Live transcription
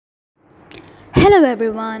Hello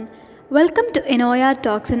everyone, welcome to Inoya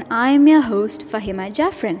Talks and I am your host Fahima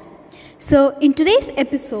Jaffrin. So in today's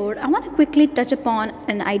episode, I want to quickly touch upon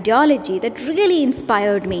an ideology that really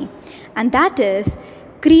inspired me, and that is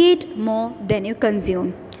create more than you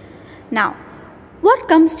consume. Now, what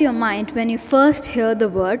comes to your mind when you first hear the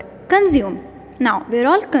word consume? Now, we're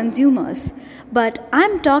all consumers, but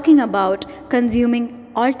I'm talking about consuming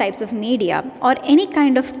all types of media or any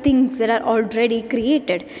kind of things that are already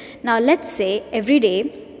created. Now, let's say every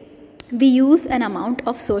day we use an amount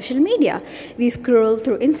of social media. We scroll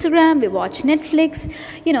through Instagram, we watch Netflix,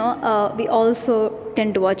 we also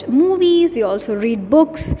tend to watch movies, we also read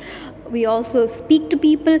books, we also speak to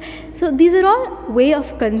people. So these are all way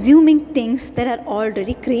of consuming things that are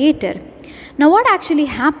already created. Now, what actually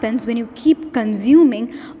happens when you keep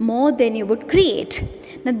consuming more than you would create?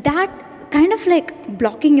 Now, that kind of like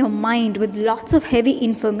blocking your mind with lots of heavy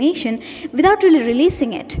information without really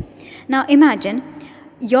releasing it. Now, imagine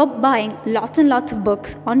you're buying lots and lots of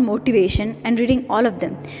books on motivation and reading all of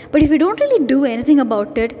them. But if you don't really do anything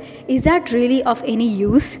about it, is that really of any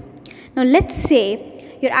use? Now, let's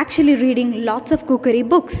say you're actually reading lots of cookery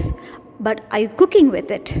books, but are you cooking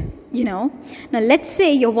with it? Now let's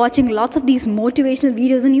say you're watching lots of these motivational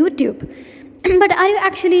videos on YouTube, but are you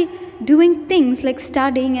actually doing things like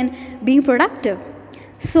studying and being productive?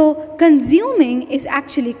 So, consuming is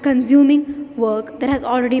actually consuming work that has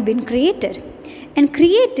already been created. And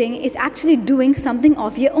creating is actually doing something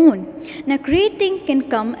of your own. Now, creating can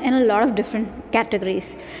come in a lot of different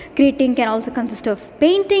categories. Creating can also consist of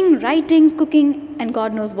painting, writing, cooking, and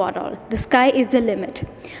God knows what all. The sky is the limit.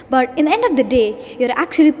 But in the end of the day, you're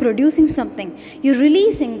actually producing something. You're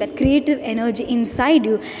releasing that creative energy inside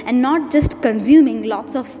you and not just consuming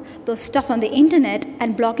lots of those stuff on the internet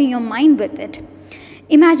and blocking your mind with it.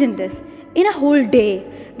 Imagine this. In a whole day,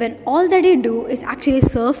 when all that you do is actually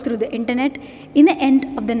surf through the internet, in the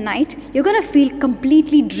end of the night, you're going to feel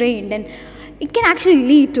completely drained, and it can actually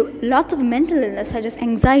lead to lots of mental illness such as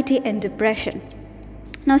anxiety and depression.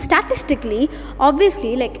 Now, statistically,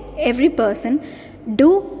 obviously, like every person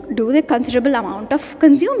do the considerable amount of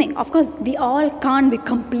consuming. Of course, we all can't be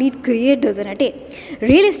complete creators in a day.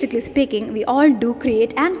 Realistically speaking, we all do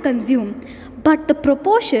create and consume, but the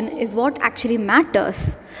proportion is what actually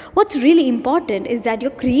matters. What's really important is that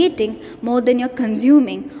you're creating more than you're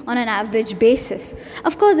consuming on an average basis.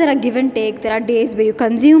 Of course, there are give and take. There are days where you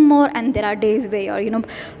consume more, and there are days where you're,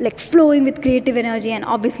 like flowing with creative energy, and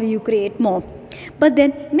obviously you create more. But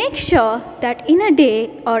then make sure that in a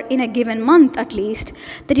day or in a given month at least,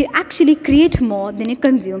 that you actually create more than you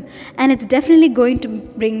consume, and it's definitely going to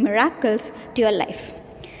bring miracles to your life.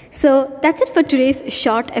 So that's it for today's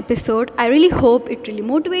short episode. I really hope it really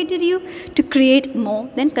motivated you to create more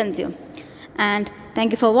than consume. And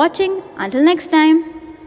thank you for watching. Until next time.